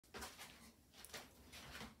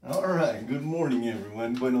All right, good morning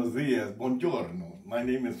everyone. Buenos dias, buongiorno. My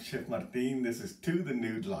name is Chef Martin. This is To the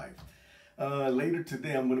Nude Life. Later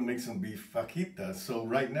today I'm going to make some beef fajitas. So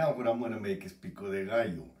right now what I'm going to make is pico de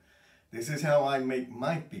gallo. This is how I make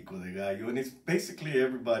my pico de gallo, and it's basically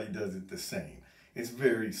everybody does it the same. It's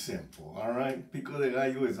very simple, all right? Pico de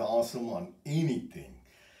gallo is awesome on anything.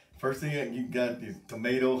 First thing you got is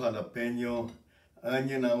tomato, jalapeno,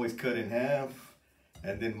 onion I always cut in half,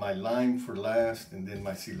 and then my lime for last, and then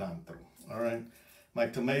my cilantro, all right? My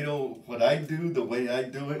tomato, what I do, the way I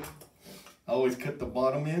do it, I always cut the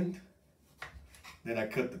bottom end, then I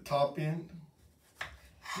cut the top end,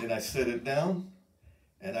 then I set it down,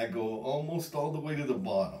 and I go almost all the way to the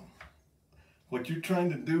bottom. What you're trying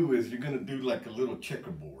to do is you're gonna do like a little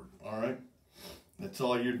checkerboard, all right? That's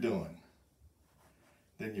all you're doing.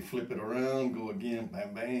 Then you flip it around, go again,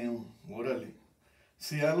 bam, bam, whatever.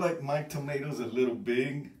 See, I like my tomatoes a little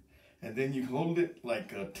big, and then you hold it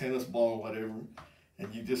like a tennis ball or whatever,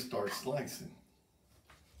 and you just start slicing.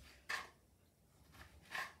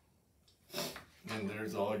 And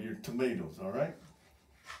there's all your tomatoes, all right?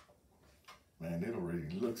 Man, it already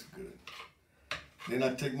looks good. Then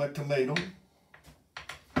I take my tomato,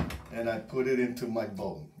 and I put it into my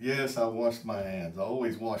bowl. Yes, I washed my hands. I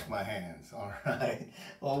always wash my hands, all right?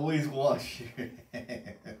 Always wash your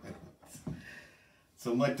hands.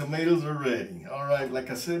 So my tomatoes are ready. All right, like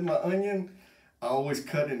I said, my onion, I always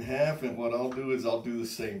cut in half, and what I'll do is I'll do the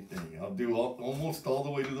same thing. I'll do almost all the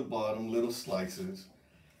way to the bottom, little slices.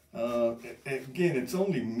 Again, it's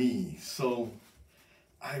only me, so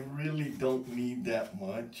I really don't need that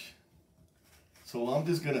much. So I'm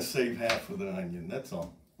just gonna save half of the onion, that's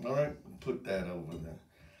all. All right, put that over there.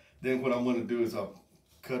 Then what I'm gonna do is I'll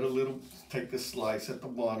cut a little, take a slice at the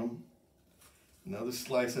bottom, another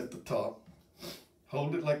slice at the top,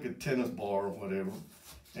 hold it like a tennis ball or whatever,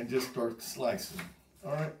 and just start slicing.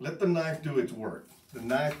 All right, let the knife do its work. The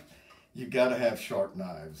knife, you gotta have sharp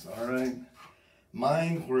knives, all right?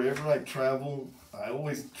 Mine, wherever I travel, I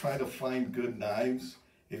always try to find good knives.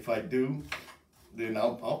 If I do, then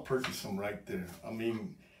I'll purchase them right there. I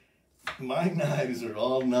mean, my knives are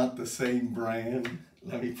all not the same brand.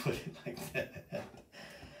 Let me put it like that.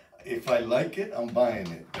 If I like it, I'm buying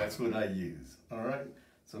it. That's what I use, all right?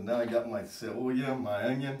 So now I got my cebolla, my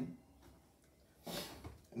onion.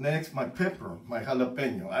 Next, my pepper, my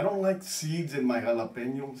jalapeno. I don't like seeds in my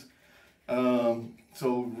jalapenos.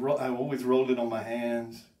 So I always roll it on my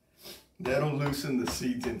hands. That'll loosen the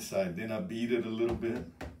seeds inside. Then I beat it a little bit.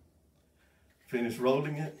 Finish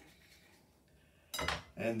rolling it.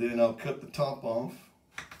 And then I'll cut the top off.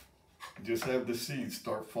 Just have the seeds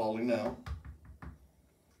start falling out.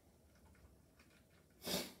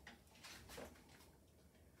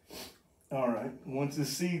 All right, once the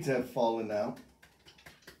seeds have fallen out,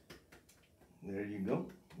 there you go,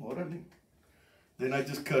 whatever. Then I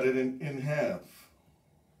just cut it in half.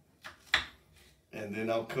 And then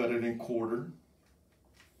I'll cut it in quarter.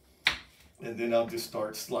 And then I'll just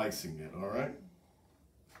start slicing it, all right?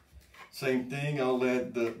 Same thing, I'll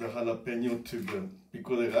add the jalapeno to the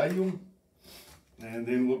pico de gallo. And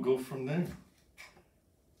then we'll go from there.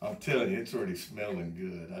 I'm telling you, it's already smelling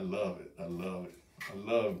good. I love it, I love it. I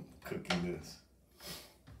love cooking this.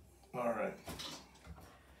 All right,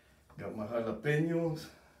 got my jalapenos.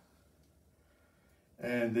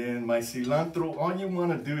 And then my cilantro, all you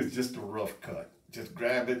want to do is just a rough cut. Just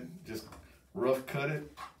grab it, just rough cut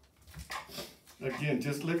it. Again,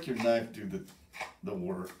 just let your knife do the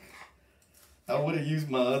work. I would have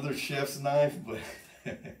used my other chef's knife, but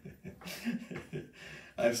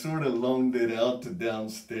I sort of loaned it out to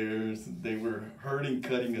downstairs. They were hurting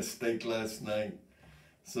cutting a steak last night.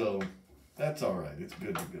 So that's all right, it's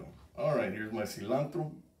good to go. All right, here's my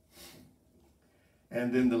cilantro.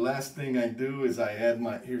 And then the last thing I do is I add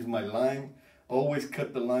here's my lime. Always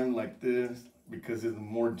cut the lime like this because of the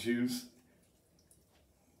more juice.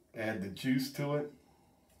 Add the juice to it.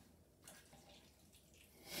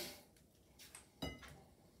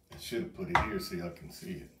 I should have put it here so y'all can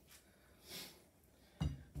see it.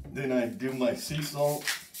 Then I do my sea salt.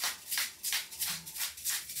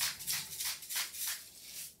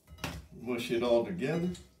 Mush it all together.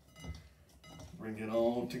 Bring it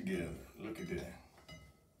all together. Look at that.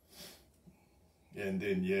 And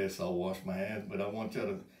then, yes, I'll wash my hands, but I want y'all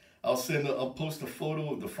to, I'll post a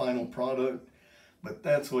photo of the final product, but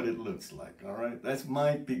that's what it looks like, all right? That's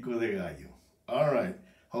my pico de gallo. All right,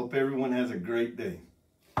 hope everyone has a great day.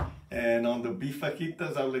 And on the beef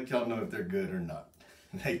fajitas, I'll let y'all know if they're good or not.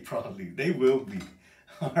 They will be.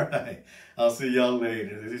 All right, I'll see y'all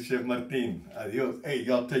later. This is Chef Martin. Adios. Hey,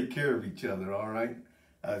 y'all take care of each other, all right?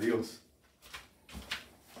 Adios.